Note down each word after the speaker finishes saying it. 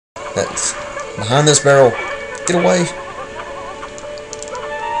That's behind this barrel. Get away.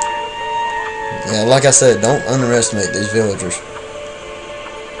 Yeah, like I said, don't underestimate these villagers.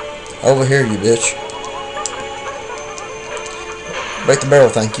 Over here, you bitch. Break the barrel,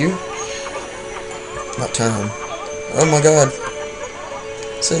 thank you. About time. Oh my god.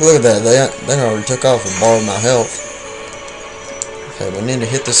 See, look at that. They already took off and borrowed my health. Okay, we need to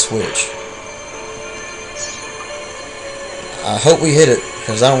hit the switch. I hope we hit it,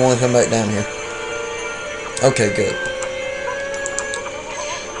 because I don't want to come back down here. Okay, good.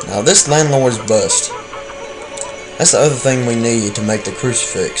 Now, this landlord's bust. That's the other thing we need to make the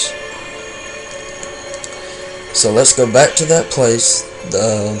crucifix. So let's go back to that place,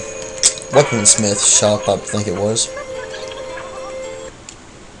 the weaponsmith shop, I think it was.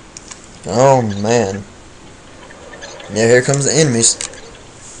 Oh man. Yeah, here comes the enemies.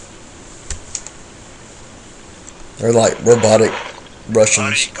 They're like robotic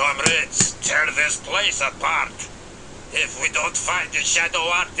Russians. Hurry, comrades, tear this place apart. If we don't find the shadow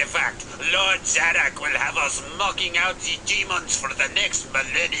artifact, Lord Zarak will have us mocking out the demons for the next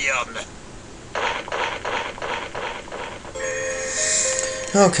millennium.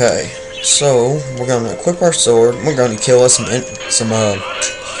 Okay, so we're gonna equip our sword. We're gonna kill us some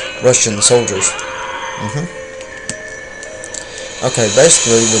Russian soldiers. Okay,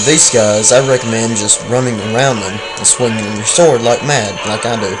 basically with these guys, I recommend just running around them and swinging your sword like mad, like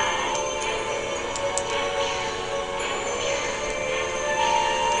I do.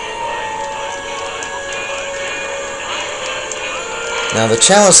 Now the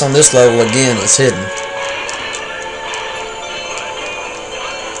chalice on this level again is hidden.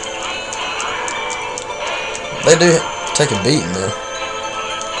 They do take a beating though.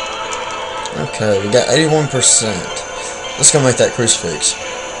 Okay, we got 81%. Let's go make that crucifix.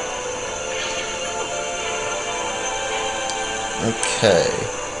 Okay.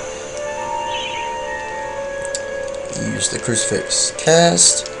 Use the crucifix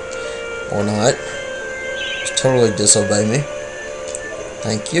cast. Or not. Just totally disobey me.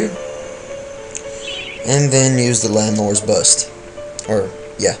 Thank you. And then use the landlord's bust. Or,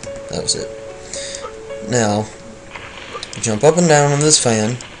 yeah, that was it. Now, jump up and down on this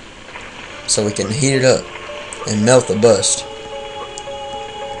fan so we can heat it up and melt the bust.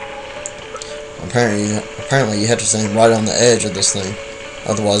 Apparently you have to stand right on the edge of this thing,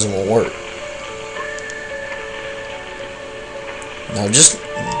 otherwise it won't work. Now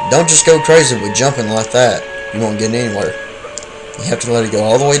don't just go crazy with jumping like that. You won't get anywhere. You have to let it go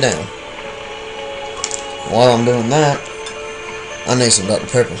all the way down. While I'm doing that, I need some Dr.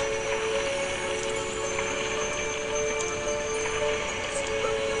 Pepper.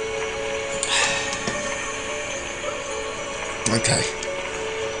 Okay.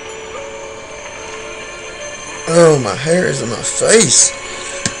 Oh, my hair is in my face.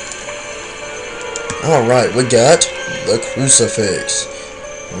 Alright, we got the crucifix.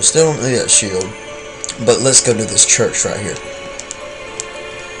 We still don't need that shield. But let's go to this church right here.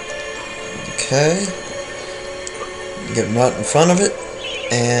 Okay. Get right in front of it.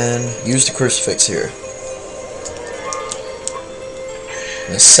 And use the crucifix here.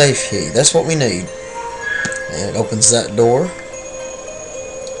 The safe key. That's what we need. And it opens that door.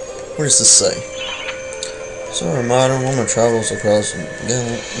 What does this say? So a modern woman travels across get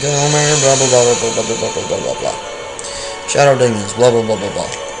on there, blah blah blah blah blah blah blah blah blah blah. Shadow demons, blah blah blah blah blah.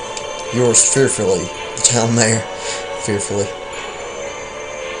 Yours fearfully, the town mayor, fearfully.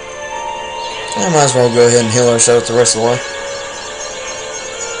 I might as well go ahead and heal ourselves the rest of the way.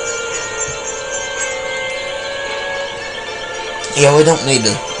 Yeah, we don't need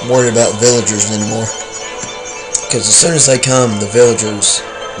to worry about villagers anymore. Because as soon as they come, the villagers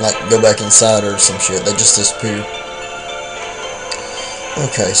like go back inside or some shit. They just disappear.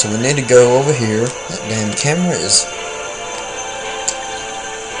 Okay, so we need to go over here. That damn camera is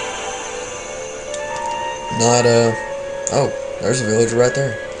not oh, there's a villager right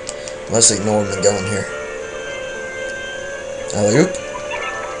there. Let's ignore him and go in here. Alley-oop.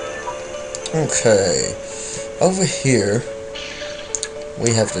 Okay, over here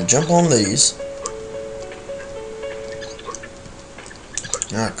we have to jump on these.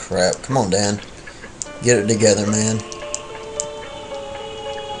 Ah, crap. Come on, Dan. Get it together, man.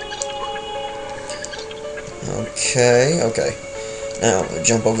 Okay, okay. Now, we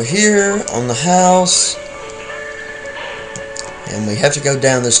jump over here on the house. And we have to go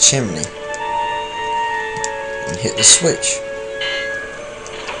down this chimney. And hit the switch.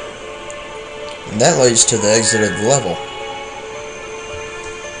 And that leads to the exit of the level.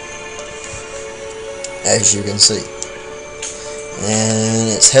 As you can see. And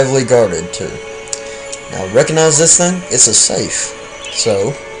it's heavily guarded too. Now recognize this thing? It's a safe.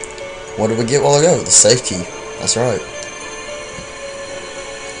 So What did we get while ago? The safe key. That's right.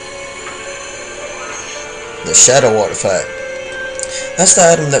 The shadow artifact. That's the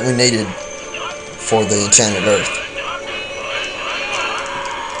item that we needed for the enchanted earth.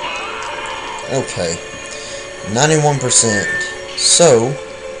 Okay. 91%. So,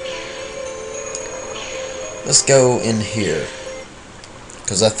 let's go in here.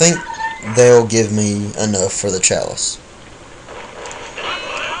 Because I think they'll give me enough for the chalice.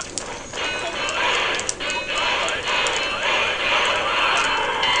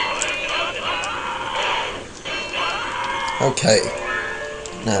 Okay,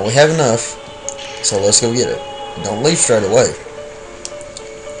 now we have enough, so let's go get it. Don't leave straight away,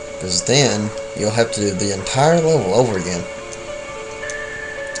 because then you'll have to do the entire level over again.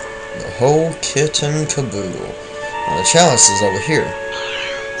 The whole kit and caboodle. Now the chalice is over here.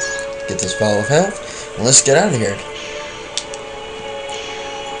 Get this vial of health, and let's get out of here.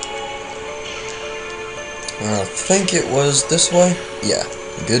 I think it was this way. Yeah,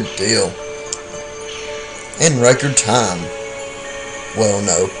 good deal. In record time. Well,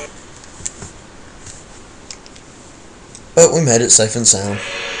 no. But we made it safe and sound.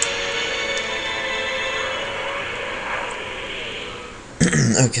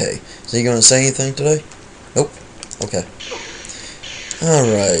 Okay. Is he going to say anything today? Nope. Okay.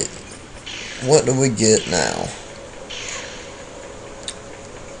 Alright. What do we get now?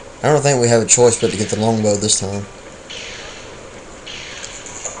 I don't think we have a choice but to get the longbow this time.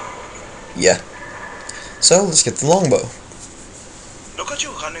 Yeah. So, let's get the longbow. Look at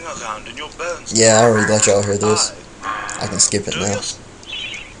you running around in your bones. Yeah, I already let y'all hear this. I can skip it now.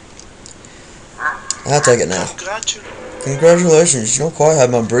 I'll take it now. Congratulations, you don't quite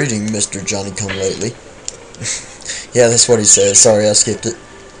have my breeding, Mr. Johnny-come-lately. Yeah, that's what he says. Sorry, I skipped it.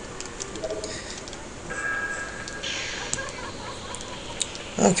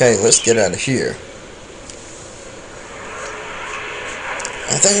 Okay, let's get out of here.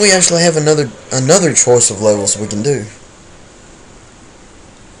 I think we actually have another choice of levels we can do.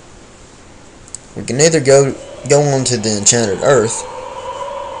 We can either go on to the enchanted earth.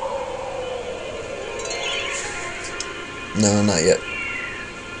 No, not yet.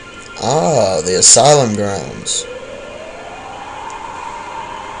 Ah, the asylum grounds.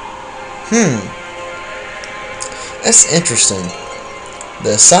 That's interesting.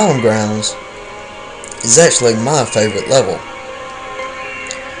 The asylum grounds is actually my favorite level.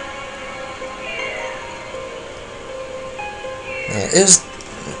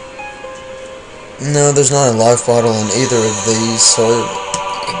 No, there's not a life bottle in either of these, so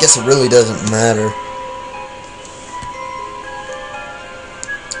I guess it really doesn't matter.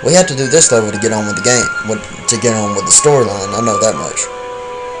 We have to do this level to get on with the game, to get on with the storyline. I know that much.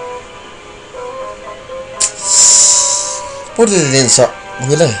 We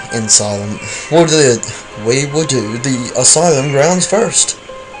will do the asylum grounds first.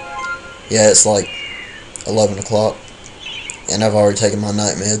 Yeah, it's like 11 o'clock, and I've already taken my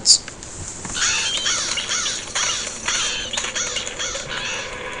night meds.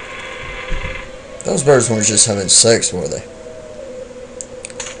 Those birds weren't just having sex, were they?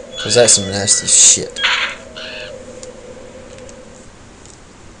 Because that's some nasty shit.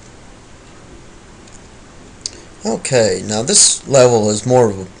 Okay, now this level is more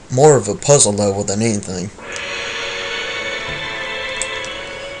of a puzzle level than anything.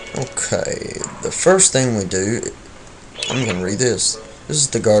 Okay, the first thing we do, I'm going to read this. This is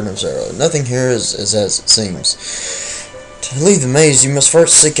the Garden of Zero. Nothing here is as it seems. To leave the maze, you must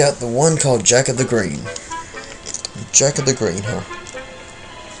first seek out the one called Jack of the Green. Jack of the Green, huh?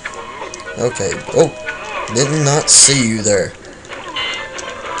 Okay. Oh, did not see you there.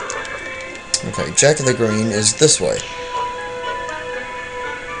 Okay, Jack of the Green is this way.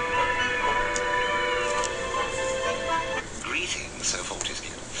 Greetings, Sir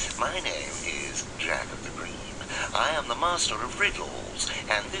Fortescue. My name is Jack of the Green. I am the master of riddles,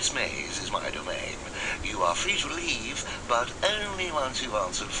 and this maze is my domain. You are free to leave, but only once you've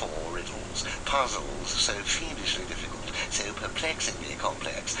answered 4 riddles. Puzzles so fiendishly difficult, so perplexingly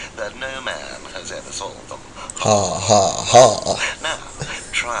complex, that no man has ever solved them. Ha ha ha. Now,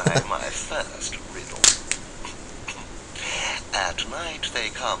 try my first riddle. At night they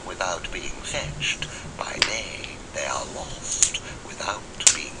come without being fetched. By day they are lost without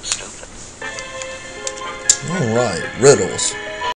being stolen. Alright, riddles.